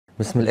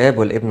بسم الآب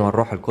والابن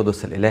والروح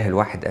القدس الإله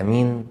الواحد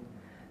أمين.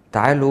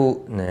 تعالوا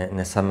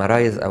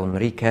نسمرايز أو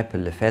نريكاب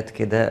اللي فات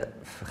كده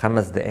في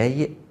 5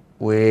 دقايق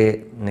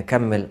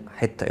ونكمل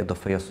حتة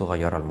إضافية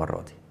صغيرة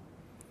المرة دي.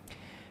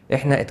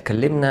 إحنا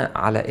اتكلمنا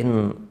على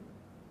إن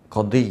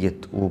قضية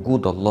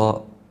وجود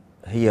الله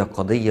هي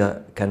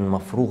قضية كان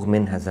مفروغ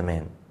منها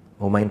زمان،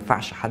 وما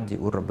ينفعش حد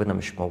يقول ربنا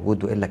مش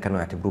موجود وإلا كانوا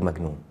يعتبروه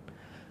مجنون.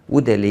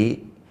 وده ليه؟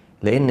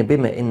 لأن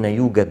بما إن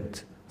يوجد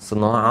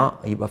صناعة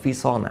يبقى في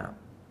صانع،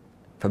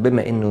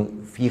 فبما انه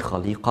في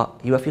خليقة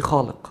يبقى في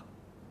خالق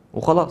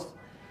وخلاص.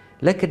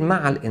 لكن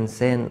مع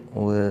الانسان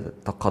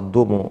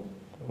وتقدمه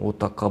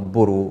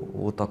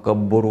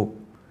وتكبره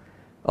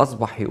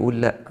اصبح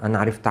يقول لا، انا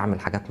عرفت اعمل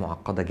حاجات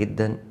معقدة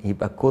جدا،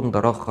 يبقى الكون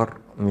ده اخر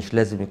مش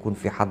لازم يكون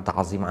في حد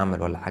عظيم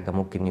عمل ولا حاجة،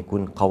 ممكن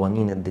يكون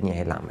قوانين الدنيا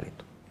هي اللي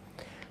عملته.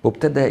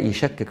 وابتدى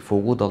يشكك في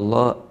وجود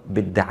الله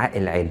بادعاء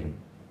العلم،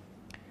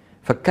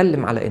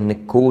 فاتكلم على ان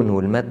الكون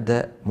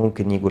والمادة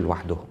ممكن يجوا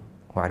لوحدهم،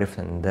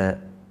 وعرفنا ان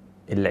ده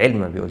العلم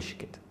ما بيقولش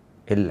كده،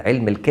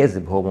 العلم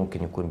الكاذب هو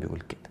ممكن يكون بيقول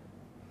كده.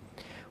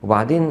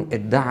 وبعدين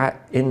ادعى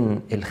ان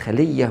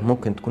الخلية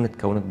ممكن تكون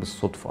اتكونت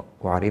بالصدفة،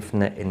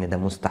 وعرفنا ان ده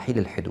مستحيل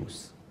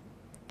الحدوث.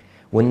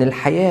 وان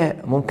الحياة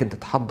ممكن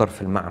تتحضر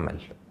في المعمل،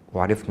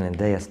 وعرفنا ان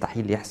ده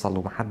يستحيل يحصل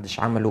ومحدش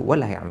عمله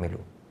ولا هيعمله.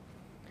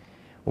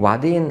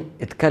 وبعدين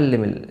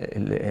اتكلم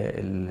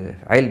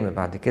العلم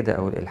بعد كده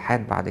او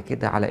الالحاد بعد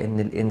كده على ان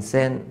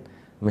الانسان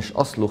مش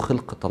اصله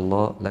خلقة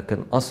الله، لكن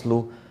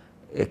اصله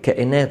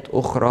كائنات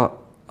أخرى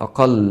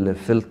أقل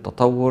في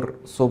التطور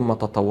ثم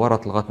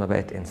تطورت لغاية ما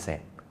بقت إنسان.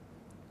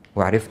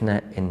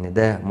 وعرفنا إن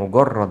ده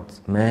مجرد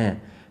ما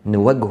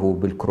نواجهه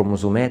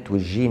بالكروموزومات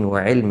والجين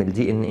وعلم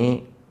الدي ان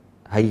ايه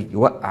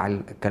هيوقع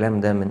الكلام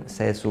ده من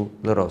أساسه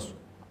لراسه.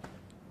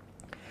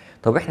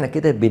 طب احنا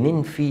كده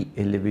بننفي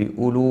اللي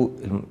بيقولوا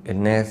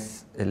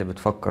الناس اللي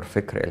بتفكر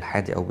فكر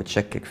إلحادي أو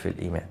بتشكك في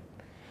الإيمان.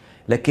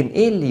 لكن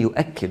ايه اللي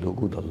يؤكد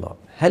وجود الله؟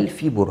 هل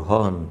في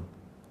برهان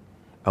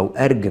أو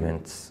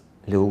arguments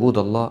لوجود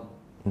الله؟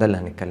 ده اللي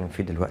هنتكلم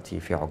فيه دلوقتي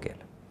في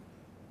عجالة.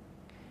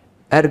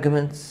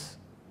 Arguments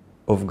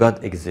of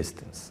God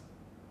existence.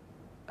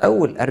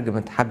 أول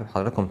argument حابب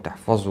حضراتكم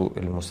تحفظوا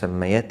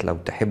المسميات لو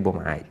تحبوا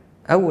معايا.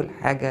 أول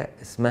حاجة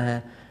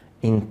اسمها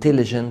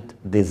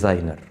intelligent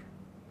designer.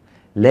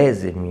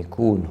 لازم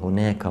يكون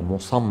هناك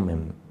مصمم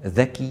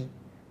ذكي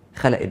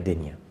خلق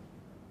الدنيا.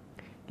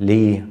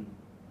 ليه؟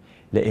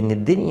 لأن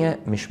الدنيا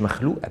مش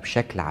مخلوقة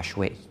بشكل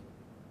عشوائي.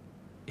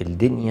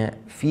 الدنيا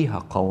فيها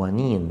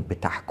قوانين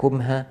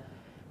بتحكمها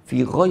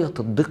في غاية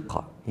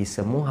الدقة،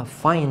 يسموها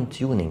fine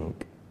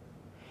tuning،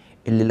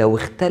 اللي لو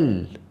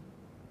اختل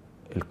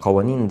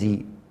القوانين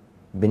دي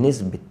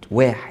بنسبة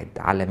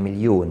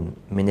 1/1,000,000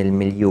 من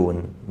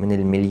المليون من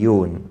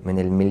المليون من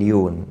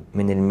المليون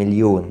من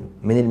المليون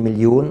من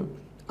المليون،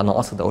 أنا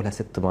قصد أقولها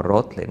 6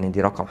 مرات لأن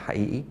دي رقم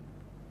حقيقي،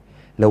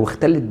 لو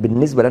اختلت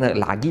بالنسبة لنا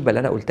العجيبة اللي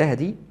أنا قلتها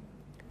دي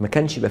ما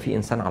كانش يبقى فيه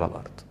إنسان على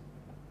الأرض.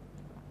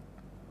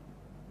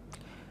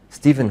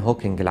 ستيفن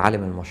هوكينج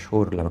العالم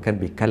المشهور لما كان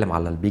بيتكلم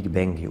على البيج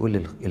بانج يقول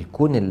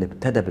الكون اللي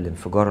ابتدى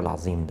بالانفجار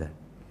العظيم ده،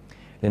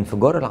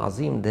 الانفجار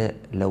العظيم ده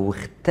لو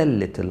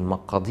اختلت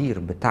المقادير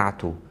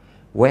بتاعته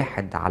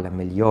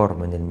 1/1,000,000,000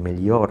 من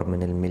المليار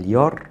من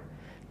المليار،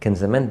 كان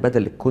زمان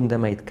بدل الكون ده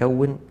ما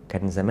يتكون،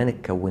 كان زمان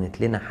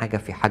اتكونت لنا حاجة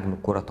في حجم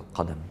كرة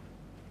القدم.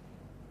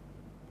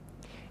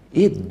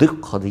 ايه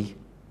الدقة دي؟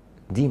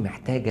 دي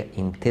محتاجة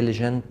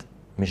intelligent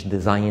مش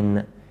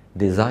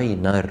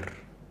ديزاينر.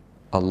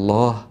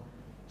 الله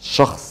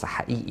شخص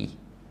حقيقي.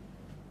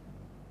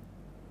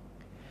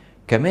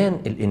 كمان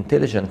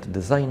الانتليجنت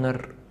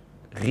ديزاينر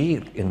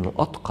غير انه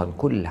اتقن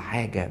كل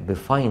حاجة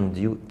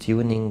بفاين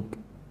تيونينج،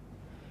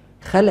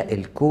 خلق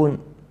الكون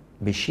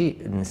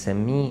بشيء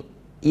نسميه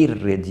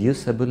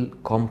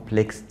irreducible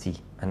complexity.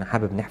 انا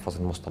حابب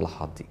نحفظ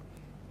المصطلحات دي.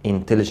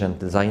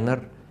 intelligent designer،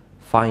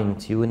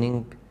 fine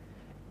tuning،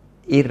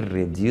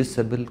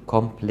 irreducible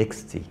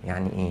complexity.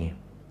 يعني ايه؟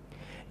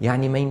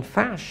 يعني ما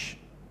ينفعش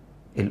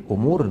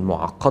الأمور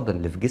المعقدة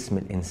اللي في جسم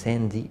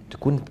الإنسان دي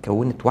تكون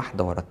اتكونت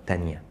واحدة ورا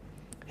التانية،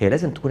 هي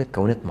لازم تكون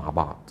اتكونت مع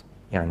بعض.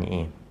 يعني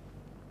إيه؟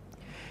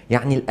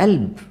 يعني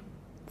القلب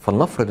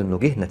فلنفرض إنه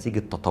جه نتيجة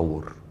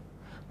تطور.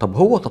 طب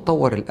هو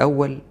تطور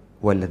الأول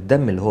ولا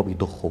الدم اللي هو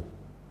بيضخه؟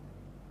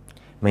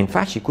 ما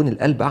ينفعش يكون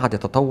القلب قاعد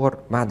يتطور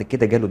بعد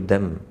كده جاله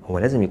الدم، هو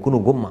لازم يكونوا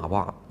جم مع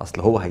بعض.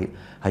 أصل هو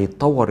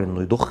هيتطور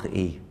إنه يضخ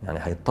إيه؟ يعني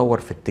هيتطور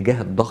في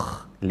اتجاه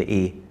الضخ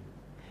لإيه؟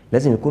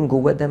 لازم يكون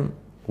جواه دم،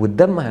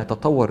 والدم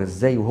هيتطور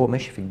ازاي وهو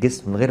ماشي في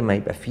الجسم من غير ما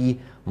يبقى فيه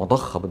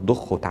مضخة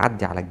بتضخ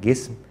وتعدي على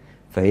الجسم،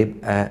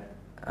 فيبقى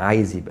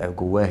عايز يبقى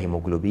جواه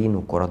هيموجلوبين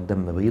وكرات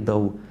دم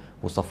بيضة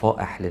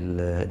وصفائح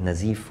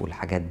للنزيف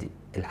والحاجات دي.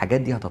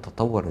 الحاجات دي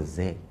هتتطور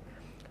ازاي؟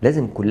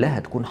 لازم كلها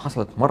تكون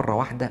حصلت مرة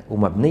واحدة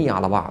ومبنية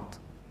على بعض.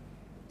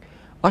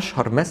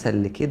 أشهر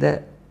مثل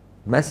لكده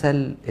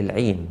مثل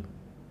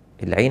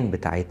العين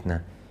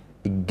بتاعتنا.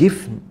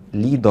 الجفن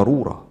ليه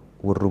ضرورة،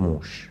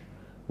 والرموش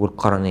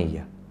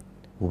والقرنية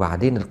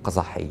وبعدين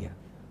القزحية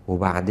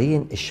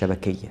وبعدين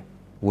الشبكية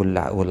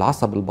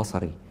والعصب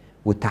البصري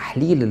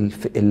وتحليل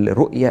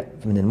الرؤية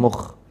من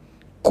المخ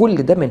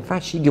كل ده ما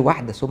ينفعش يجي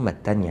واحده ثم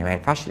التانيه. ما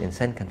ينفعش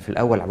الانسان كان في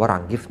الاول عباره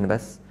عن جفن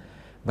بس،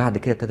 بعد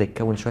كده ابتدى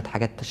يتكون شويه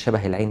حاجات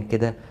شبه العين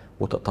كده،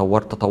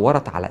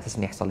 تطورت على اساس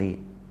ان يحصل ايه؟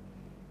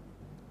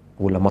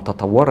 ولما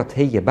تطورت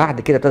هي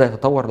بعد كده ابتدى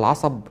يتطور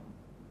العصب.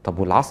 طب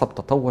والعصب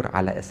تطور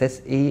على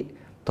اساس ايه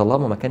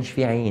طالما ما كانش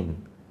فيه عين؟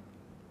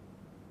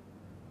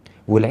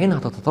 والعين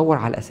هتتطور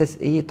على اساس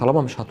ايه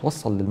طالما مش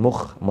هتوصل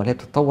للمخ؟ امال هي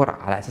بتتطور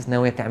على اساس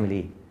ناويه تعمل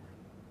ايه؟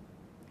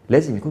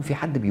 لازم يكون في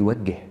حد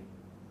بيوجه.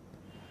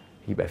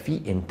 يبقى في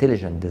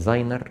intelligent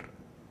designer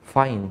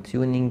fine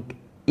tuning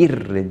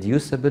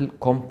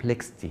irreducible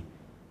complexity،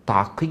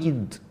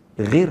 تعقيد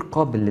غير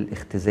قابل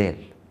للاختزال.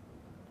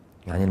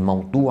 يعني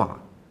الموضوع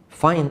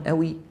فاين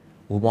قوي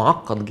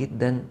ومعقد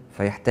جدا،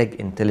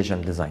 فيحتاج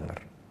intelligent designer.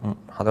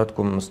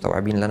 حضراتكم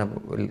مستوعبين اللي انا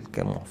بقول؟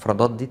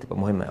 المفردات دي تبقى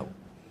مهمه قوي.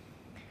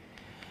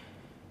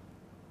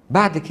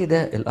 بعد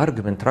كده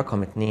الارجمنت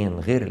رقم 2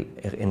 غير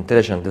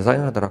الانتليجنت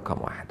ديزاينر، ده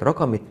رقم 1.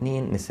 رقم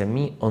 2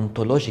 نسميه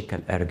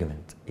ontological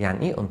argument.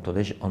 يعني ايه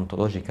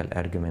ontological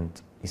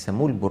argument؟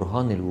 يسموه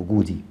البرهان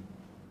الوجودي.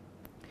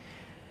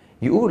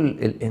 يقول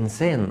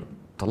الانسان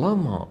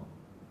طالما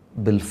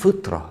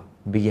بالفطره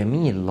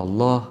بيميل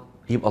لله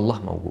يبقى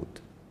الله موجود.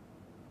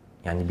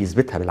 يعني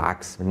بيثبتها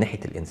بالعكس من ناحيه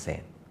الانسان.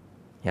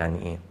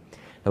 يعني ايه؟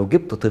 لو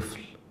جبت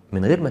طفل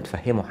من غير ما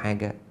تفهمه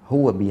حاجه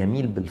هو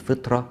بيميل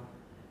بالفطره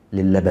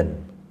للبن.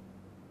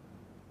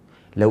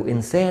 لو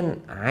انسان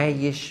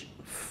عايش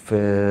في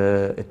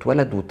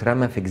اتولد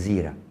واترمى في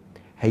جزيره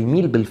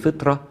هيميل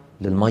بالفطره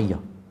للميه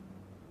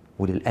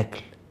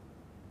وللاكل.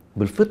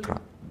 بالفطره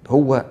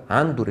هو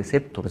عنده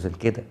ريسبتورز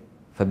كده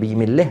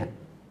فبيميل لها،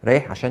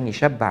 رايح عشان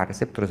يشبع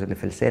الريسبتورز اللي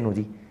في لسانه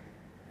دي.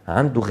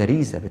 عنده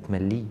غريزه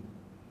بتمليه،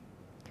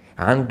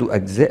 عنده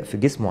اجزاء في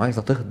جسمه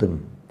عايزه تهضم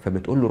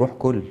فبتقول له روح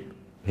كل.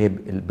 هي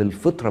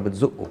بالفطره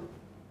بتزقه،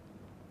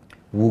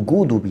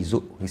 وجوده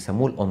بيزقه.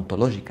 يسموه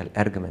الانتولوجيكال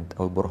ارجمنت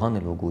او البرهان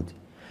الوجودي.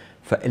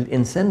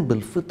 فالإنسان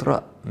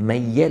بالفطرة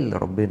ميال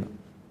لربنا.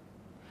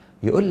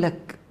 يقول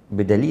لك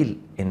بدليل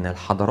إن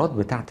الحضارات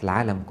بتاعت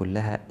العالم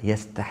كلها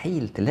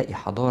يستحيل تلاقي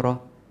حضارة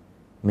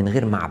من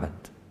غير معبد.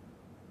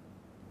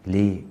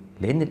 ليه؟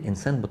 لأن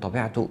الإنسان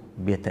بطبيعته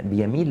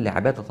بيميل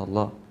لعبادة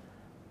الله.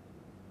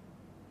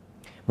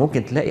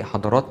 ممكن تلاقي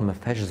حضارات ما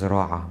فيهاش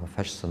زراعة، ما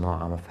فيهاش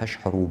صناعة، ما فيهاش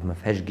حروب، ما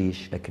فيهاش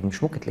جيش، لكن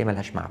مش ممكن تلاقي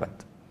ملهاش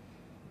معبد.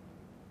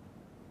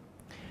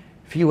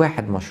 في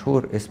واحد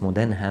مشهور اسمه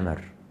دان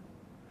هامر،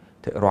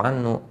 تقروا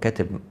عنه،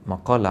 كاتب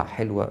مقالة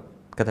حلوة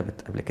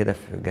كتبت قبل كده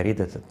في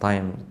جريدة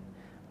التايم،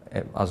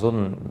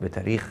 أظن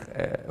بتاريخ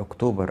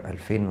أكتوبر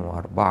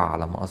 2004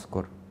 على ما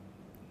أذكر.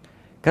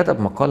 كتب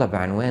مقالة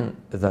بعنوان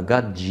The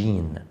God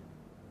Gene.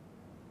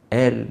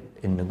 قال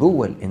إن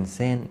جوه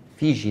الإنسان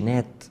في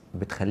جينات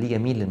بتخليه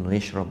يميل إنه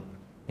يشرب،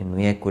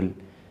 إنه ياكل،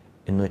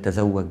 إنه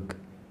يتزوج،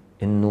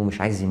 إنه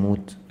مش عايز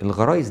يموت.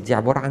 الغرايز دي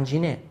عبارة عن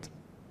جينات.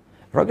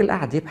 الراجل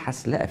قاعد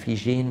يبحث لقى في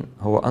جين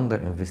هو under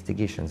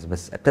investigations،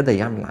 بس ابتدى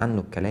يعمل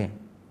عنه الكلام،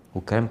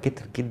 والكلام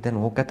كتر جدا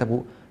وهو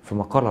كتبه في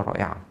مقالة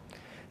رائعة.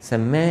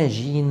 سماه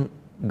جين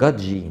جاد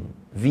جين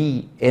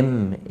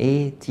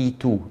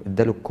VMAT2،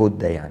 اداله الكود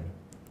ده يعني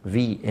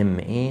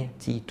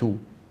VMAT2.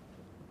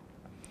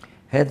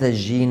 هذا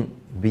الجين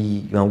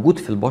موجود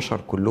في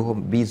البشر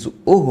كلهم،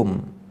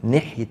 بيزقهم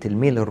ناحية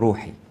الميل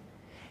الروحي،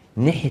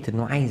 ناحية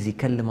انه عايز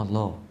يكلم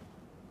الله.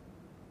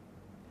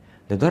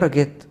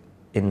 لدرجة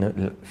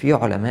ان في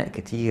علماء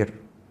كتير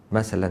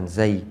مثلا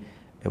زي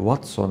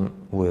واتسون،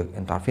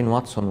 وانتوا عارفين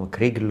واتسون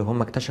وكريج اللي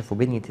هم اكتشفوا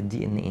بنية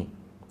الDNA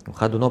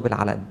وخدوا نوبل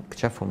على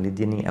اكتشافهم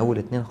للDNA، اول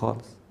 2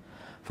 خالص.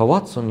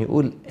 فواتسون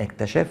يقول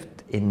اكتشفت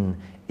ان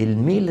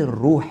الميل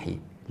الروحي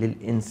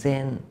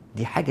للانسان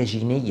دي حاجة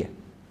جينية.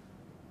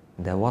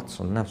 ده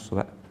واتسون نفسه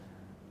بقى.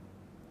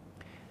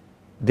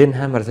 دين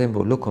هامر زي ما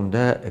بقول لكم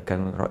ده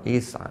كان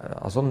رئيس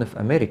اظن في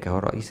امريكا، هو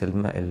رئيس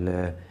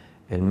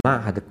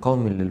المعهد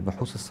القومي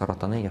للبحوث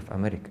السرطانية في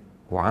أمريكا،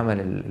 وعمل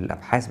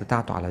الأبحاث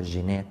بتاعته على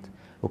الجينات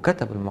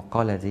وكتب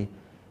المقالة دي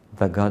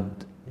The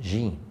God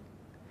Gene.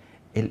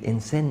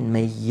 الإنسان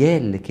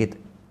ميال لكده.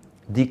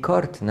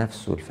 ديكارت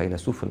نفسه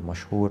الفيلسوف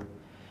المشهور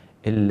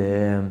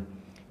اللي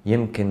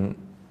يمكن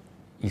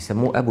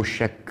يسموه أبو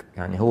الشك،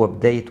 يعني هو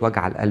بداية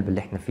وجع القلب اللي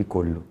احنا فيه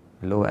كله،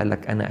 اللي هو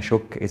قالك أنا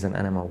أشك إذا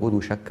أنا موجود،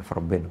 وشك في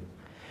ربنا.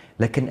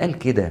 لكن قال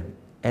كده،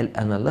 قال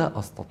أنا لا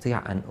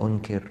أستطيع أن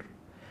أنكر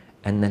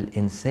أن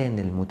الإنسان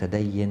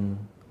المتدين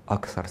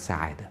أكثر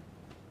سعادة.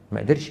 ما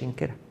قدرش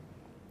ينكرها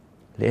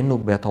لأنه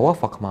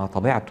بيتوافق مع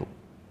طبيعته.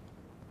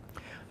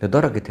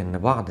 لدرجة أن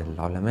بعض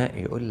العلماء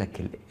يقول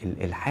لك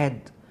الإلحاد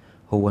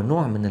هو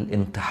نوع من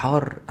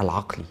الانتحار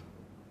العقلي.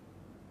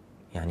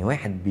 يعني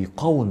واحد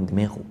بيقاوم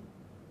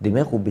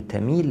دماغه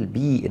بتميل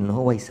بيه إن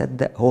هو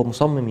يصدق، هو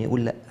مصمم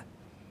يقول لأ،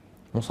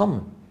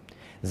 مصمم.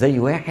 زي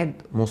واحد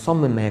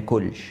مصمم ما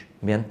ياكلش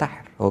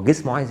بينتحر، هو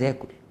جسمه عايز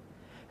ياكل.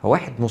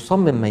 فواحد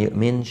مصمم ما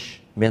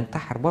يؤمنش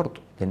بينتحر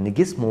برضه، لأن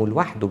جسمه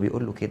لوحده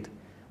بيقول له كده،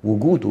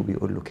 وجوده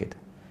بيقول له كده.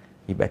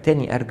 يبقى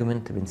تاني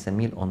ارجمنت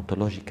بنسميه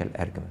الانتولوجيكال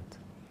ارجمنت.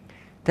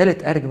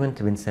 تالت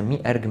ارجمنت بنسميه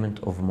ارجمنت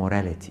اوف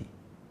موراليتي،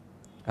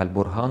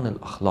 البرهان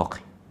الاخلاقي.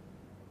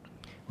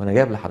 وانا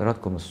جايب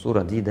لحضراتكم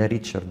الصورة دي، ده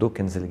ريتشارد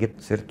دوكنز اللي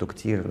جبت سيرته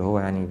كتير، اللي هو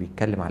يعني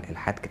بيتكلم على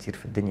الإلحاد كتير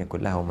في الدنيا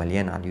كلها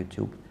ومليان على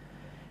اليوتيوب،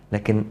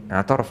 لكن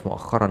اعترف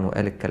مؤخرا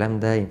وقال الكلام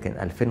ده يمكن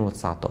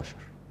 2019.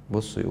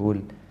 بصوا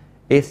يقول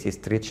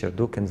atheist ريتشارد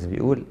دوكنز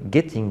بيقول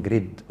getting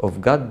rid of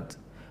God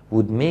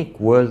would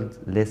make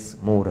world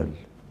less moral.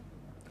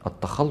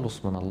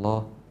 التخلص من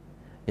الله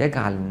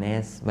يجعل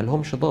الناس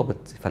ملهمش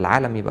ضابط،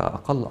 فالعالم يبقى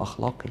أقل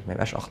أخلاقي، ما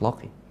يبقاش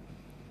أخلاقي.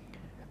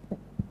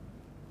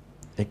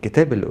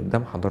 الكتاب اللي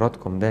قدام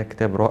حضراتكم ده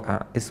كتاب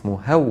رائع اسمه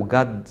How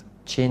God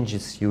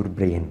Changes Your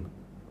Brain.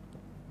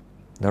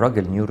 ده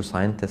راجل نيورو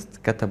ساينتست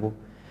كتبه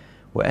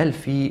وقال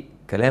فيه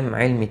كلام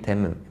علمي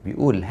تمام.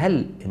 بيقول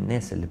هل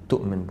الناس اللي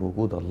بتؤمن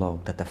بوجود الله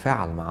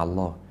وتتفاعل مع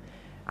الله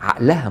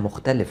عقلها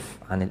مختلف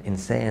عن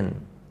الإنسان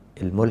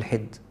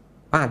الملحد؟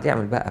 قعد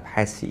يعمل بقى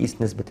أبحاث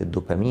يقيس نسبة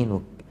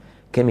الدوبامين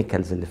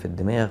والكيميكالز اللي في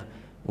الدماغ،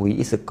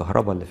 ويقيس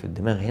الكهرباء اللي في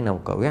الدماغ هنا،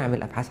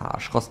 ويعمل أبحاث على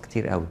أشخاص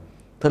كتير قوي.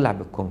 طلع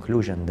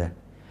بالكونكلوجن ده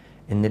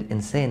إن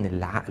الإنسان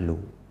اللي عقله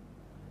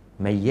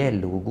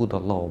ميال لوجود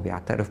الله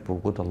وبيعترف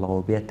بوجود الله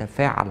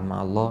وبيتفاعل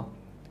مع الله،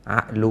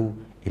 عقله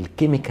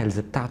الكيميكالز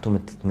بتاعته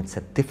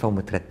متستفة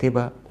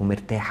ومترتبة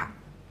ومرتاحة،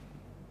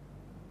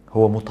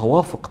 هو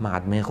متوافق مع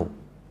دماغه.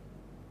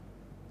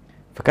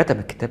 فكتب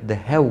الكتاب ده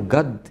How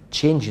God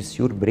Changes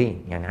Your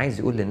Brain، يعني عايز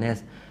يقول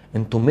للناس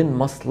انتوا من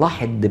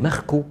مصلحة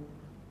دماغكم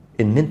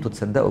ان انتوا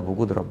تصدقوا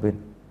بوجود ربنا.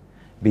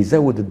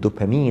 بيزود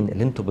الدوبامين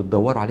اللي انتوا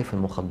بتدوروا عليه في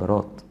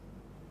المخدرات.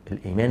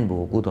 الإيمان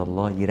بوجود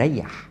الله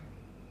يريح.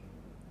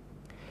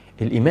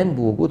 الإيمان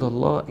بوجود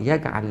الله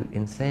يجعل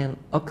الإنسان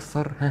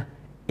أكثر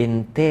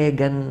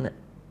إنتاجا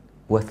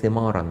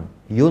وثمارا،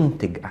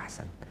 ينتج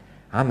أحسن.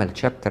 عمل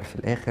شابتر في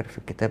الآخر في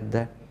الكتاب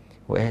ده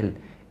وقال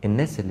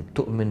الناس اللي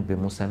بتؤمن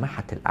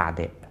بمسامحة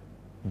الأعداء،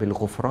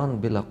 بالغفران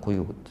بلا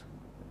قيود،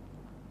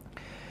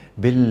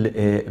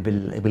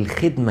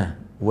 بالخدمة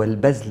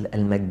والبذل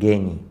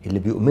المجاني، اللي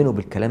بيؤمنوا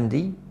بالكلام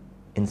دي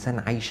إنسان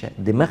عايشة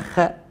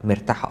دماغها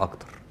مرتاحة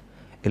أكتر،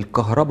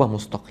 الكهرباء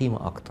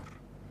مستقيمة أكتر،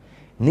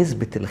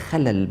 نسبة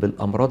الخلل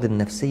بالأمراض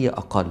النفسية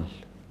أقل.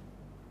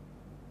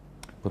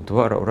 كنت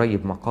بقرأ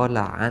قريب مقالة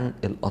عن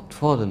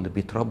الأطفال اللي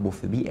بيتربوا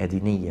في بيئة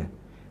دينية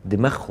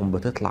دماغهم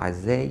بتطلع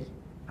إزاي،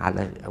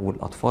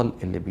 والأطفال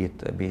اللي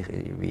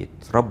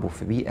بيتربوا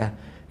في بيئة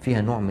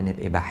فيها نوع من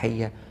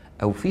الإباحية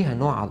أو فيها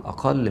نوع على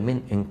الأقل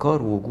من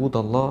إنكار وجود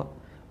الله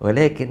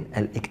ولكن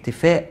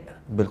الاكتفاء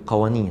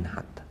بالقوانين.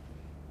 حتى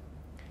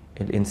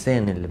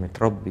الإنسان اللي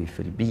متربي في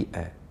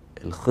البيئة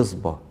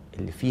الخصبة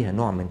اللي فيها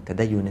نوع من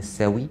تدين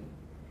السوي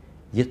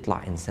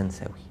يطلع إنسان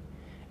سوي.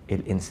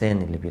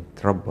 الإنسان اللي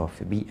بيتربى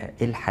في بيئة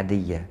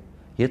إلحادية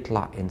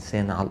يطلع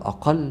إنسان على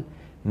الأقل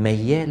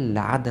ميال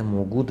لعدم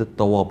وجود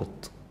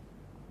الضوابط،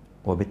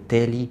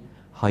 وبالتالي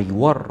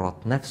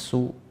هيورط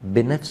نفسه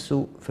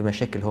بنفسه في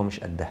مشاكل هو مش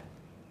قدها.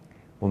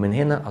 ومن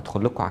هنا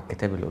أدخل لكم على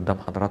الكتاب اللي قدام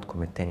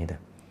حضراتكم التاني ده،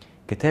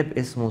 كتاب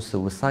اسمه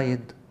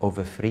Suicide of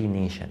a Free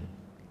Nation.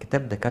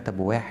 الكتاب ده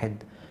كتبه واحد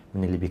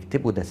من اللي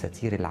بيكتبوا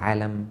دساتير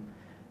العالم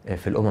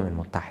في الأمم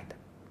المتحدة،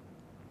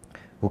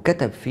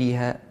 وكتب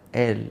فيها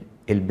قال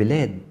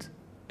البلاد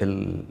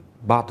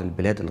بعض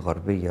البلاد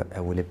الغربية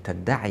أو اللي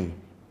بتدعي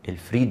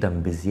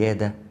الفريدم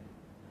بزيادة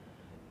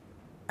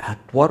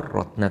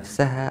هتورط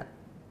نفسها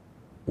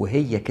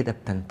وهي كده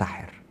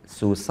بتنتحر.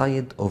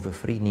 Suicide of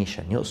a Free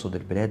Nation يقصد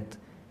البلاد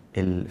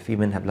اللي في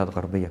منها بلاد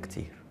غربية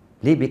كتير.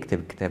 ليه بيكتب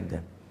الكتاب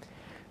ده؟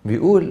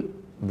 بيقول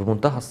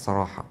بمنتهى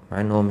الصراحة،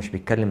 مع انه هو مش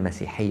بيتكلم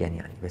مسيحيا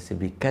يعني، بس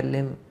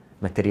بيتكلم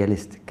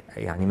ماتيرياليستيك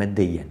يعني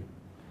ماديا،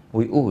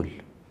 ويقول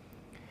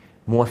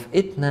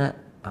موافقتنا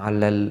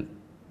على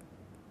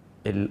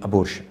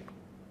الابورشن،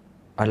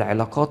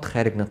 العلاقات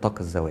خارج نطاق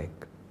الزواج،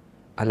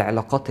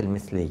 العلاقات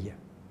المثلية،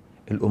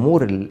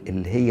 الامور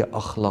اللي هي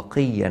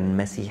اخلاقيا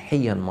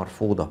مسيحيا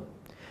مرفوضة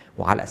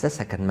وعلى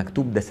اساسها كان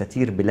مكتوب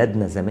دساتير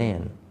بلادنا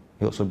زمان،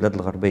 يقصد البلاد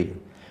الغربية،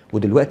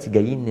 ودلوقتي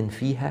جايين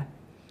ننفيها.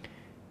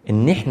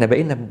 ان احنا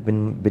بقينا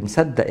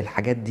بنصدق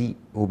الحاجات دي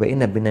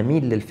وبقينا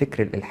بنميل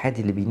للفكر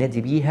الالحادي اللي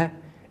بينادي بيها،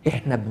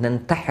 احنا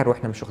بننتحر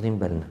واحنا مش واخدين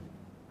بالنا.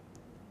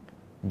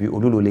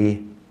 بيقولوا له ليه؟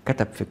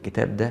 كتب في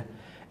الكتاب ده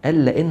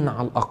قال لان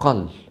على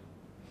الاقل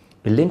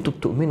اللي انتوا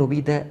بتؤمنوا بيه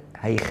ده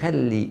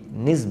هيخلي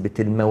نسبة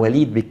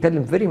المواليد،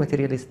 بيتكلم فيري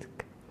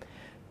ماتيرياليستيك،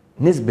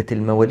 نسبة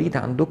المواليد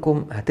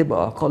عندكم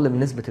هتبقى اقل من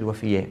نسبة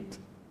الوفيات،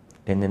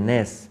 لان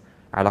الناس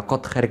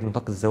علاقات خارج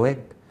نطاق الزواج،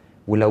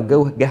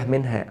 ولو جه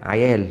منها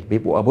عيال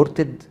بيبقوا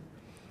ابورتد،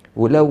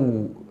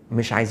 ولو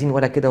مش عايزين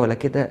ولا كده ولا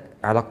كده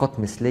علاقات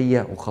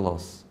مثلية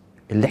وخلاص.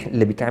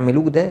 اللي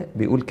بتعملوه ده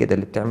بيقول كده،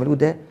 اللي بتعملوه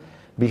ده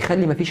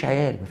بيخلي مفيش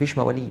عيال، مفيش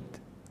مواليد،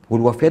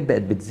 والوفيات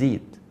بقت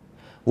بتزيد،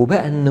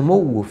 وبقى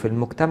النمو في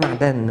المجتمع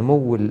ده،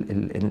 النمو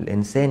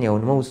الإنساني أو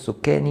النمو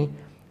السكاني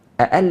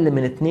أقل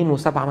من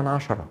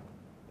 2.7.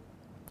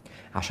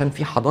 عشان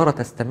في حضارة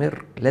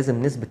تستمر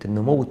لازم نسبة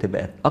النمو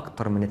تبقى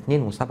أكتر من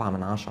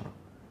 2.7.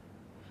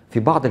 في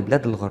بعض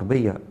البلاد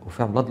الغربية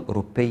وفي البلاد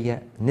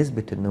الأوروبية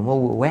نسبة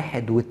النمو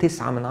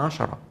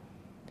 1.9.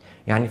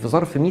 يعني في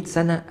ظرف 100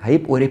 سنة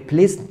هيبقوا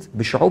ريبليسد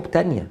بشعوب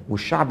تانية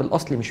والشعب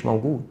الأصلي مش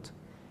موجود.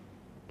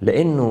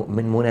 لانه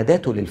من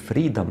مناداته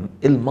للفريدم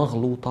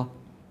المغلوطه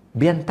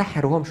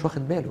بينتحر وهو مش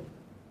واخد باله.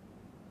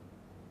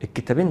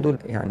 الكتابين دول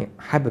يعني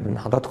حابب ان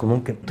حضراتكم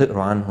ممكن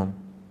تقروا عنهم.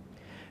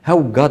 How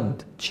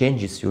God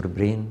changes your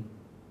brain،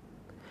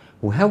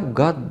 و how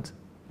God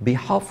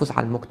بيحافظ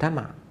على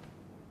المجتمع.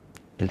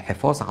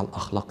 الحفاظ على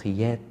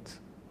الأخلاقيات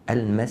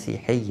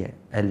المسيحية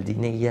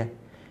الدينية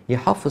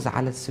يحافظ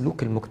على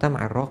السلوك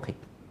المجتمع الراقي.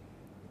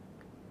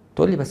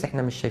 تقول لي بس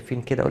احنا مش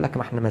شايفين كده. اقول لك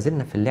ما احنا ما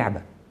زلنا في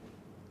اللعبة.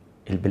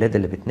 البلاد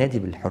اللي بتنادي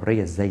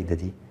بالحرية الزايدة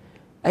دي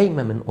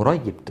قايمة من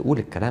قريب تقول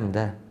الكلام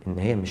ده، ان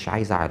هي مش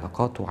عايزة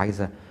علاقات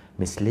وعايزة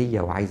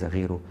مثلية وعايزة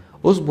غيره.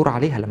 اصبر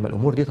عليها لما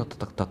الامور دي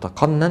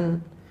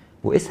تتقنن،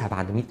 وقسها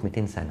بعد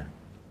 100-200 سنة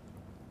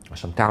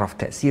عشان تعرف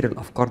تأثير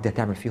الافكار دي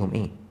هتعمل فيهم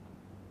ايه،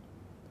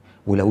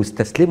 ولو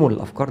استسلموا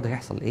للافكار ده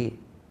هيحصل ايه.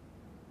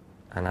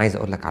 انا عايز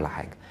اقول لك على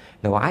حاجة.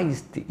 لو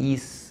عايز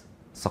تقيس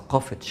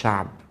ثقافة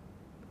شعب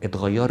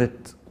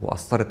اتغيرت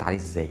واثرت عليه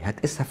ازاي،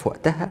 هتقيسها في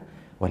وقتها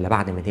ولا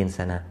بعد 200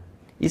 سنة؟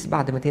 قيس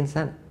بعد 200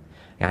 سنة.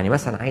 يعني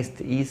مثلا عايز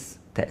تقيس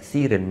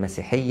تأثير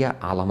المسيحية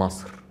على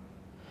مصر،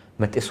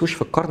 ما تقيسوش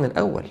في القرن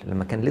الأول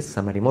لما كان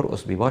لسه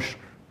مارمرقس بيبشر.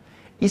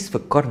 قيس في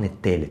القرن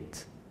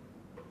الثالث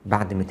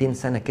بعد 200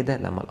 سنة كده،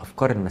 لما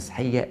الأفكار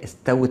المسيحية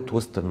استوت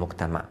وسط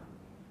المجتمع.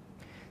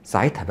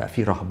 ساعتها بقى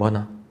في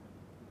رهبنة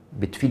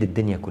بتفيد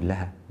الدنيا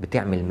كلها،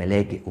 بتعمل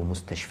ملاجئ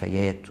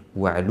ومستشفيات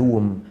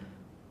وعلوم.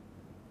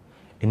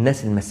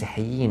 الناس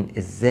المسيحيين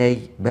ازاي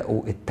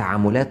بقوا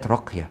التعاملات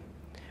راقية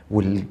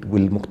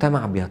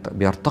والمجتمع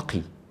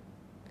بيرتقي.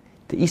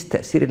 تقيس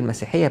تأثير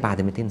المسيحية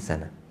بعد 200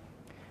 سنة.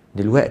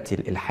 دلوقتي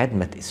الإلحاد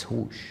ما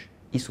تقيسهوش،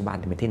 قيسه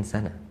بعد 200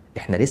 سنة.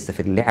 احنا لسه في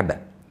اللعبة.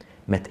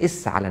 ما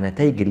تقيس على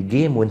نتائج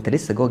الجيم وانت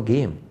لسه جوه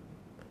الجيم.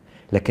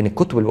 لكن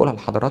الكتب اللي بقولها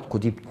لحضراتكم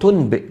دي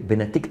بتنبئ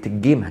بنتيجة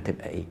الجيم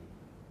هتبقى ايه.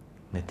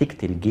 نتيجة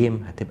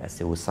الجيم هتبقى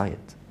سويسايد.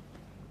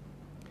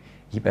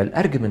 يبقى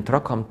الارجمنت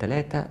رقم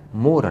 3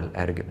 مورال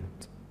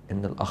ارجمنت،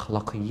 ان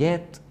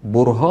الاخلاقيات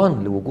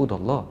برهان لوجود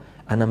الله.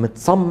 انا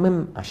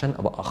متصمم عشان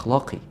ابقى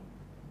اخلاقي.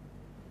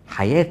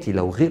 حياتي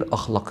لو غير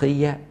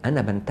اخلاقيه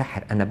انا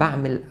بنتحر، انا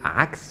بعمل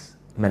عكس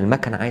ما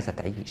المكنه عايزه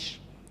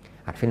تعيش.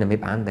 عارفين لما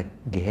يبقى عندك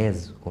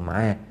جهاز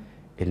ومعاه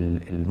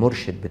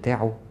المرشد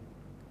بتاعه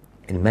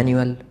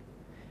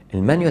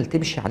المانيوال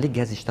تمشي عليه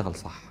الجهاز يشتغل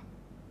صح،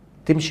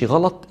 تمشي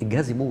غلط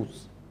الجهاز يبوظ.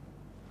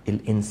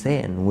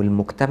 الانسان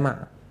والمجتمع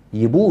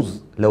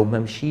يبوظ لو ما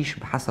مشيش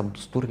بحسب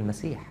دستور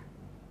المسيح.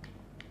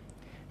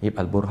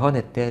 يبقى البرهان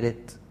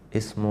الثالث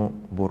اسمه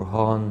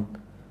برهان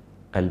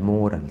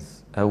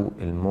المورالز او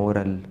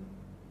المورال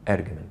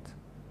ارجمنت.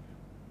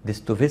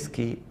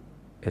 ديستوفسكي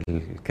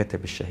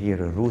الكاتب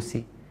الشهير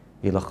الروسي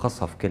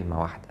يلخصها في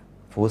كلمة واحدة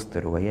في وسط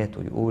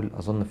رواياته، يقول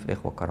أظن في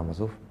الإخوة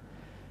كارامازوف،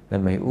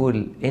 لما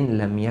يقول إن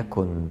لم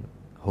يكن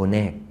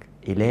هناك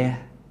إله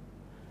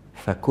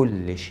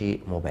فكل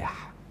شيء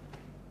مباح.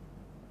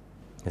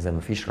 إذا ما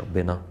فيش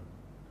ربنا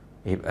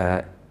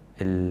يبقى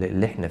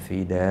اللي احنا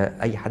فيه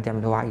ده أي حد يعمل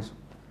اللي هو عايزه.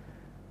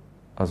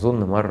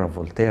 أظن مرة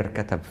فولتير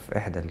كتب في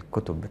إحدى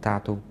الكتب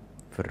بتاعته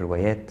في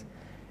الروايات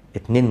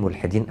 2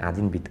 ملحدين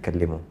قاعدين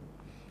بيتكلموا،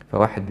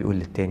 فواحد بيقول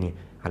للتاني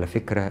على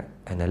فكرة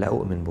أنا لا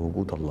أؤمن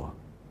بوجود الله،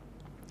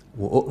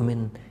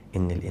 وأؤمن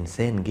إن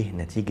الإنسان جه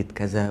نتيجة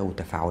كذا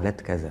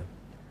وتفاعلات كذا.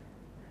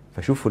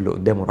 فشوفوا اللي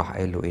قدامه راح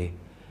قال له إيه؟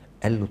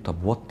 قال له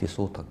طب وطي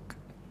صوتك،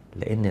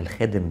 لأن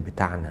الخادم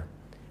بتاعنا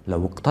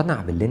لو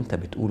اقتنع باللي أنت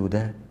بتقوله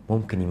ده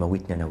ممكن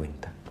يموتني أنا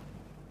وأنت.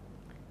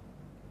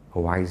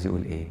 هو عايز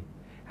يقول إيه؟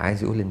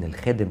 عايز يقول إن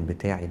الخادم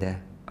بتاعي ده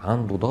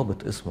عنده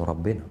ضابط اسمه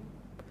ربنا،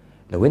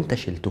 لو أنت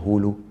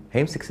شلتهوله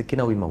هيمسك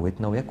سكينة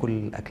ويموتنا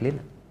وياكل أكلنا.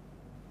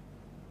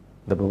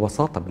 ده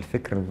ببساطة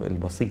بالفكر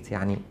البسيط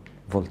يعني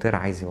فولتير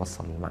عايز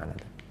يوصل المعنى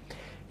ده.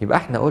 يبقى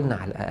احنا قلنا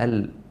على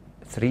الأقل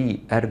 3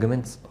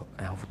 arguments.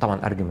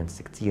 طبعا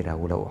arguments كتيرة،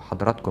 ولو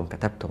حضراتكم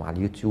كتبتم على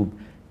اليوتيوب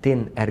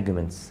 10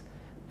 arguments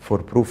for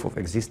proof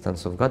of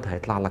existence of God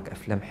هيطلع لك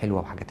أفلام حلوة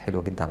وحاجات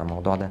حلوة جدا على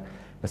الموضوع ده.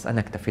 بس أنا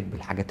اكتفيت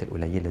بالحاجات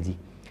القليلة دي.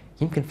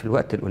 يمكن في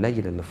الوقت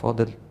القليل اللي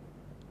فاضل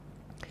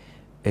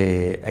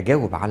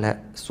أجاوب على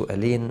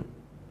سؤالين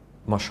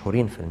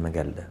مشهورين في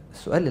المجال ده.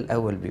 السؤال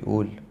الأول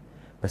بيقول،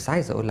 بس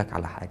عايز أقول لك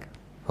على حاجة.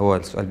 هو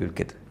السؤال بيقول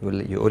كده،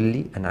 يقول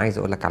لي أنا عايز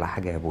أقول لك على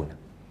حاجة يا أبونا.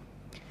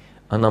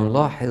 أنا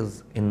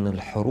ملاحظ إن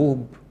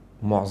الحروب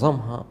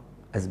معظمها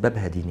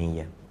أسبابها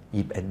دينية،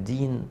 يبقى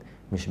الدين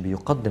مش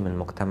بيقدم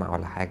المجتمع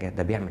ولا حاجة،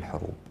 ده بيعمل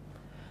حروب.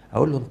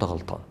 أقول له أنت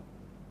غلطان.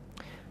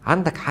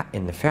 عندك حق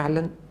إن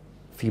فعلا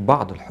في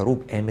بعض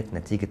الحروب قامت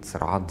نتيجة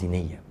صراعات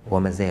دينية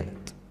وما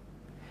زالت،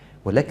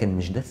 ولكن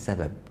مش ده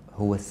السبب.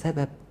 هو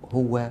السبب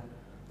هو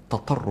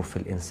تطرف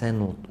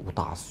الإنسان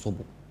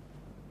وتعصبه.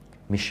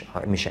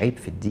 مش عيب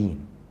في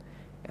الدين،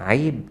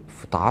 عيب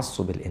في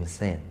تعصب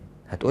الإنسان.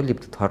 هتقول لي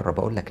بتتهرب،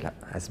 أقول لك لا،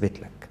 أثبت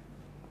لك.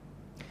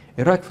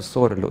 إيه رأيك في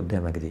الصور اللي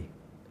قدامك دي؟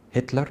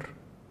 هتلر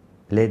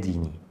لا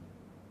ديني،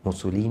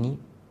 موسوليني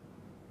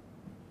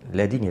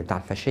لا ديني بتاع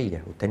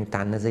الفاشية، والتاني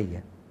بتاع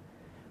النازية.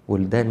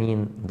 وده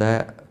مين؟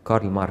 ده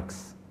كارل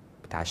ماركس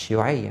بتاع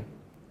الشيوعية.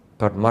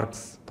 كارل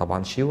ماركس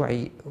طبعا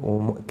شيوعي،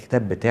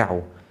 والكتاب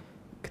بتاعه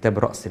كتاب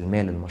رأس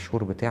المال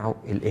المشهور بتاعه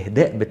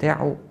الإهداء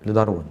بتاعه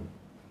لداروين.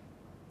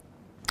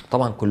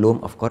 طبعا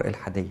كلهم أفكار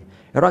إلحادية.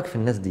 إيه رأيك في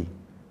الناس دي؟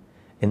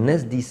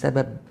 الناس دي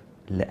سبب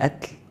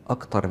لقتل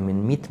أكتر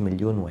من 100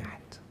 مليون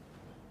واحد.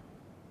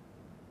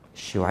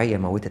 الشيوعية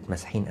موتت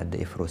مسيحيين قد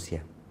إيه في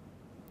روسيا؟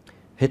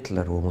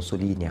 هتلر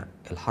وموسوليني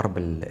الحرب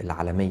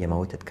العالمية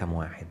موتت كام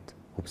واحد؟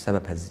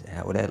 وبسبب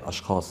هؤلاء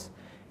الأشخاص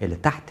اللي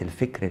تحت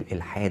الفكر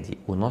الإلحادي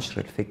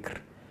ونشر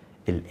الفكر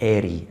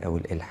الآري أو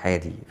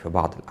الإلحادي في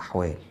بعض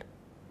الأحوال.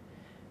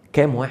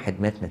 كام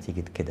واحد مات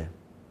نتيجة كده؟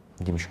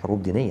 دي مش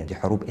حروب دينية، دي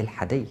حروب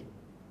إلحادية.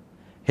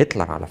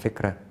 هتلر على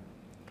فكرة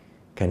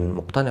كان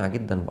مقتنع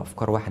جدا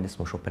بأفكار واحد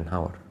اسمه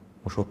شوبنهاور،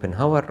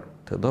 وشوبنهاور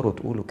تقدروا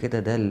تقولوا كده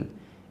ده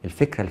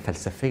الفكرة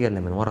الفلسفية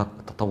اللي من وراء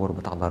التطور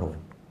بتاع داروين.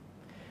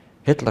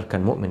 هتلر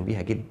كان مؤمن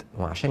بيها جدا،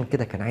 وعشان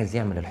كده كان عايز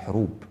يعمل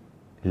الحروب.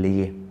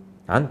 ليه؟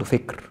 عنده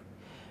فكر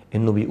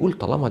انه بيقول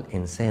طالما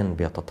الانسان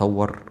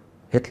بيتطور،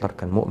 هتلر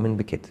كان مؤمن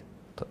بكده،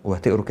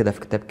 وهتقروا كده في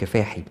كتاب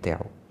كفاحي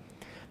بتاعه،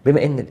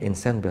 بما ان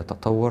الانسان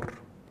بيتطور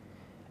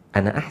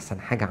انا احسن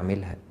حاجة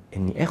اعملها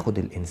اني اخد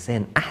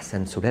الانسان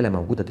احسن سلالة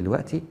موجودة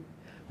دلوقتي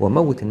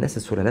واموت الناس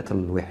السلالات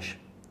الوحشة،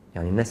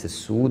 يعني الناس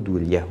السود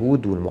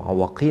واليهود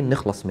والمعوقين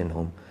نخلص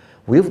منهم،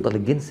 ويفضل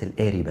الجنس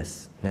الآري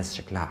بس، ناس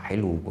شكلها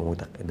حلو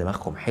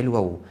ودماغهم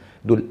حلوة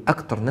ودول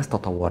أكتر ناس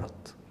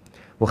تطورت،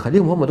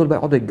 وخليهم هم دول بقى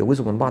يقعدوا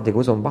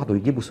يتجوزوا من بعض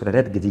ويجيبوا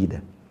سلالات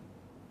جديدة.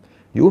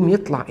 يقوم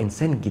يطلع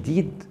إنسان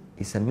جديد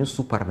يسميه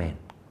سوبرمان.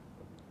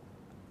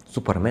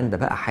 سوبرمان ده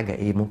بقى حاجة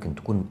إيه؟ ممكن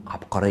تكون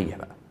عبقرية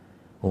بقى،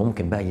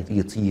 وممكن بقى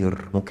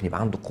يطير، ممكن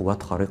يبقى عنده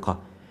قوات خارقة،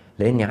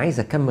 لأني عايز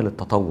أكمل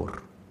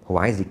التطور. هو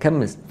عايز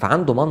يكمل،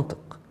 فعنده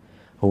منطق.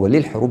 هو ليه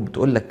الحروب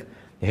بتقول لك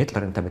يا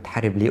هتلر انت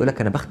بتحارب ليه؟ يقول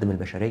لك انا بخدم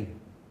البشريه،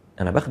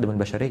 انا بخدم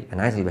البشريه،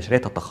 انا عايز البشريه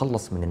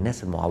تتخلص من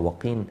الناس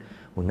المعوقين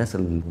والناس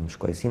اللي مش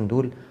كويسين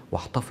دول،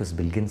 واحتفظ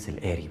بالجنس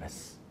الآري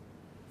بس.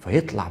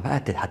 فيطلع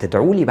بقى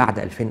هتدعوا لي بعد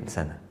 2000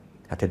 سنه،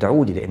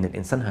 هتدعوا لي لان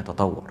الانسان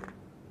هيتطور.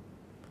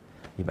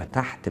 يبقى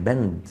تحت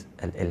بند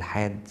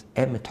الالحاد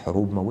قامت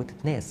حروب موتت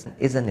ناس.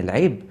 اذا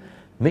العيب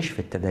مش في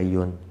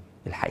التدين،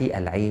 الحقيقه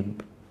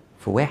العيب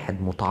في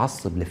واحد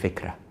متعصب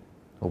لفكره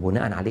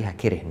وبناء عليها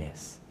كره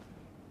ناس.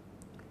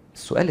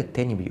 السؤال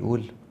التاني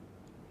بيقول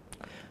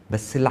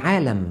بس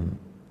العالم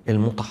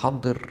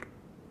المتحضر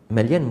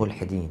مليان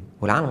ملحدين،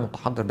 والعالم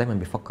المتحضر دايما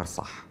بيفكر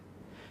صح.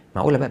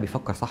 معقولة بقى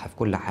بيفكر صح في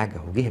كل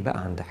حاجة، وجه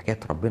بقى عند حكاية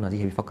ربنا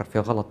دي بيفكر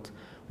فيها غلط،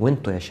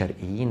 وانتوا يا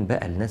شرقيين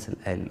بقى الناس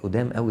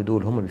القدام قوي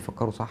دول هم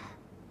بيفكروا صح؟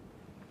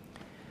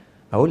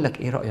 اقول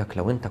لك ايه رأيك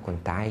لو انت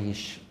كنت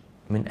عايش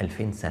من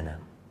 2000 سنة؟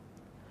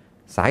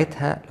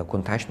 ساعتها لو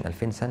كنت عايش من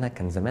 2000 سنة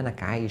كان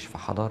زمانك عايش في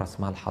حضارة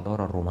اسمها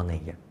الحضارة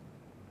الرومانية.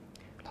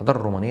 الحضارة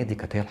الرومانية دي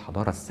كانت هي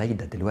الحضارة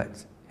السائدة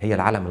دلوقتي، هي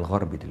العالم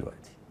الغربي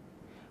دلوقتي،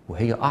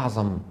 وهي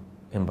أعظم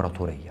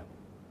إمبراطورية.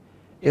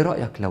 إيه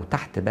رأيك لو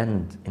تحت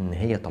بند إن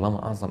هي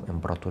طالما أعظم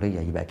إمبراطورية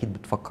يبقى أكيد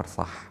بتفكر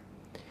صح،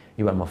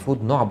 يبقى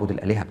المفروض نعبد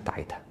الآلهة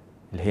بتاعتها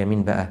اللي هي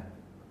مين بقى؟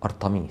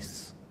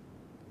 أرطميس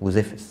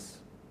وزيفس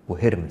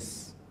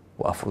وهيرمس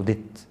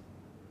وأفروديت.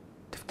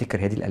 تفتكر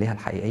هي دي الآلهة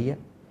الحقيقية؟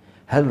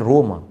 هل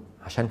روما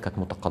عشان كانت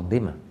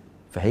متقدمة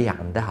فهي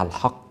عندها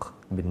الحق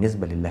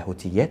بالنسبة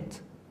للاهوتيات؟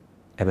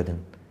 أبداً.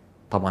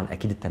 طبعا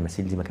اكيد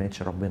التماثيل دي ما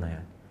كانتش ربنا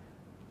يعني.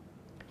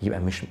 يبقى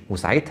مش،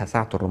 وساعتها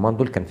ساعة الرومان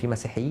دول كان في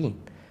مسيحيين،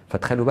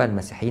 فتخيلوا بقى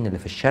المسيحيين اللي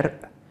في الشرق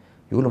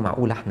يقولوا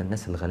معقول احنا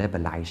الناس الغلابة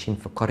اللي عايشين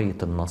في قرية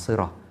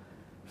الناصرة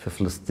في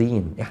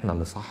فلسطين احنا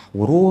اللي صح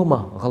وروما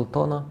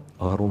غلطانة؟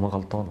 روما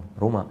غلطانة.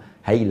 روما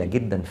هايلة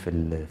جدا في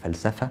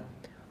الفلسفة،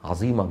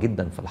 عظيمة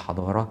جدا في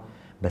الحضارة،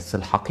 بس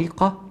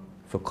الحقيقة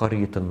في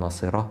قرية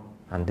الناصرة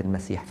عند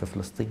المسيح في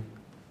فلسطين.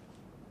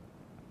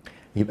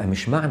 يبقى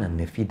مش معنى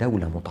ان في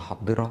دولة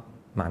متحضرة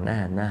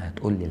معناها انها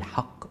هتقول لي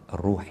الحق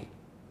الروحي.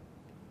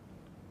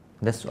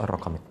 ده السؤال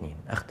رقم 2.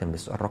 اختم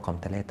بالسؤال رقم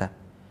 3.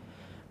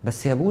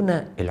 بس يا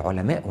ابونا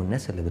العلماء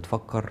والناس اللي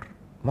بتفكر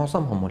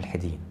معظمهم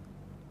ملحدين.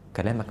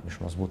 كلامك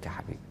مش مظبوط يا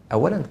حبيبي.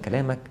 اولا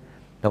كلامك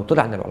لو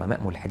طلع ان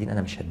العلماء ملحدين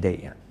انا مش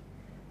هتضايق يعني،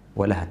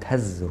 ولا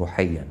هتهز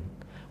روحيا،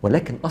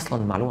 ولكن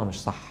اصلا المعلومة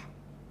مش صح.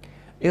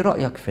 ايه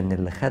رأيك في ان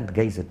اللي خد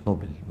جايزة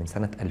نوبل من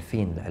سنة 2000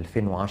 ل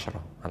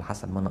 2010 على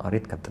حسب ما انا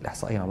قريت كانت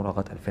الاحصائية معمولة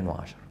لغاية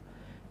 2010،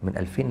 من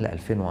 2000 ل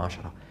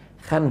 2010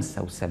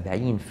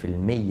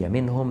 75%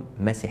 منهم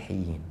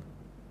مسيحيين.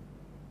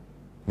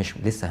 مش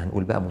لسه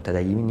هنقول بقى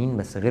متدينين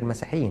بس غير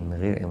مسيحيين،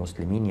 غير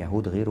مسلمين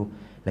يهود غيره،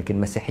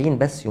 لكن مسيحيين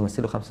بس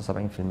يمثلوا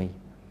 75%.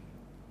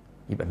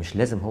 يبقى مش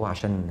لازم هو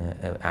عشان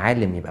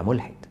عالم يبقى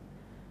ملحد،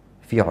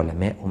 في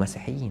علماء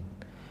ومسيحيين.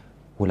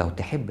 ولو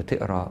تحب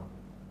تقرأ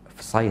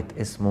في سايت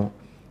اسمه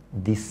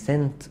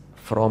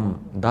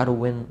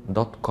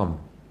descentfromdarwin.com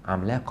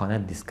عاملاه قناة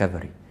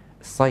ديسكفري.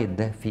 السايت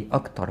ده فيه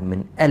أكتر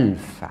من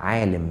 1000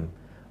 عالم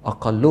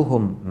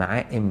أقلهم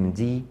معاه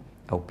MD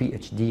أو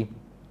PhD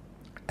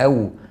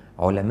أو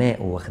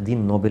علماء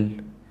واخدين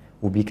نوبل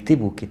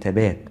وبيكتبوا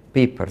كتابات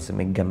بيبرز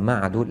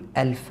متجمعة. دول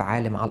 1000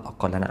 عالم على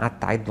الأقل، أنا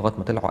قعدت أعد لغاية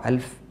ما طلعوا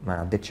 1000، ما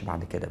عدتش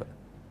بعد كده بقى.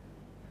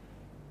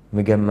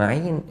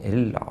 مجمعين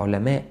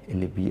العلماء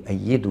اللي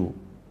بيأيدوا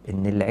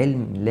إن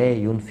العلم لا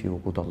ينفي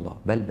وجود الله،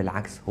 بل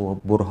بالعكس هو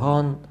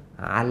برهان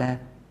على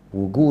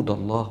وجود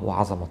الله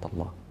وعظمة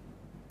الله.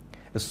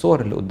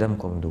 الصور اللي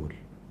قدامكم دول،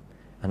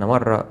 أنا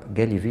مرة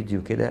جالي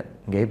فيديو كده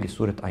جايب لي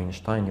صورة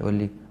أينشتاين، يقول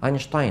لي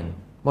أينشتاين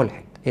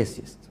ملحد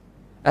ايثيست،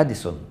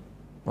 أديسون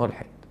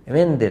ملحد،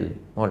 مندل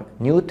ملحد،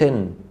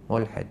 نيوتن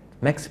ملحد،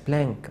 ماكس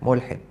بلانك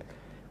ملحد،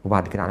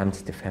 وبعد كده علامة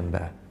استفهام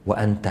بقى،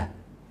 وأنت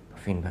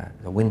فين بقى؟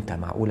 لو أنت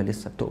معقولة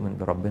لسه بتؤمن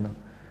بربنا؟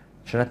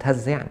 عشان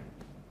أتهز يعني.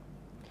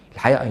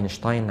 الحقيقة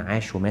أينشتاين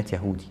عاش ومات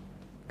يهودي،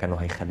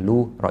 كانوا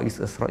هيخلوه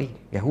رئيس إسرائيل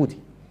يهودي.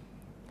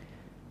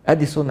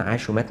 أديسون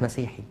عاش ومات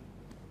مسيحي.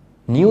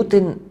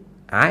 نيوتن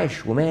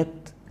عاش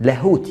ومات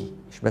لاهوتي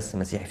مش بس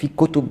مسيحي، في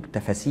كتب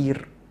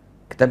تفاسير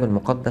الكتاب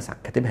المقدس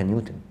كاتبها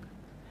نيوتن.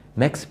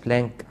 ماكس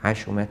بلانك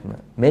عاش ومات.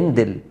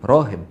 مندل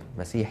راهب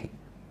مسيحي.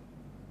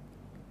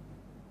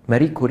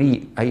 ماري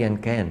كوري، ايا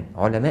كان،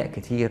 علماء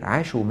كتير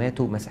عاشوا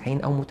وماتوا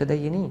مسيحيين او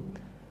متدينين.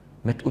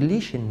 ما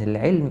تقوليش ان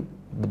العلم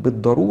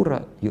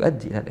بالضروره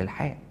يؤدي الى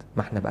الالحاد.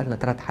 ما احنا بقالنا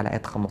 3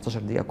 حلقات 15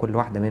 دقيقه كل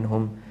واحده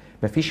منهم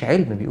مفيش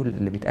علم بيقول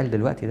اللي بيتقال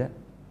دلوقتي ده.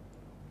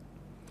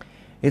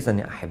 اذا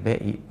يا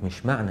احبائي،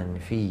 مش معنى ان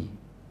في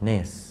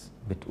ناس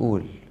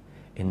بتقول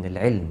ان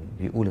العلم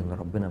بيقول ان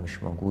ربنا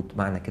مش موجود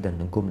معنى كده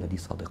ان الجمله دي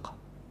صادقه.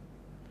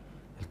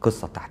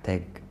 القصه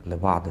تحتاج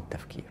لبعض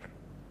التفكير.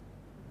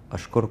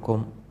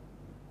 اشكركم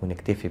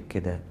ونكتفي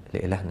بكده.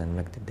 لإلهنا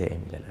المجد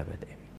الدائم إلى الأبد آمين.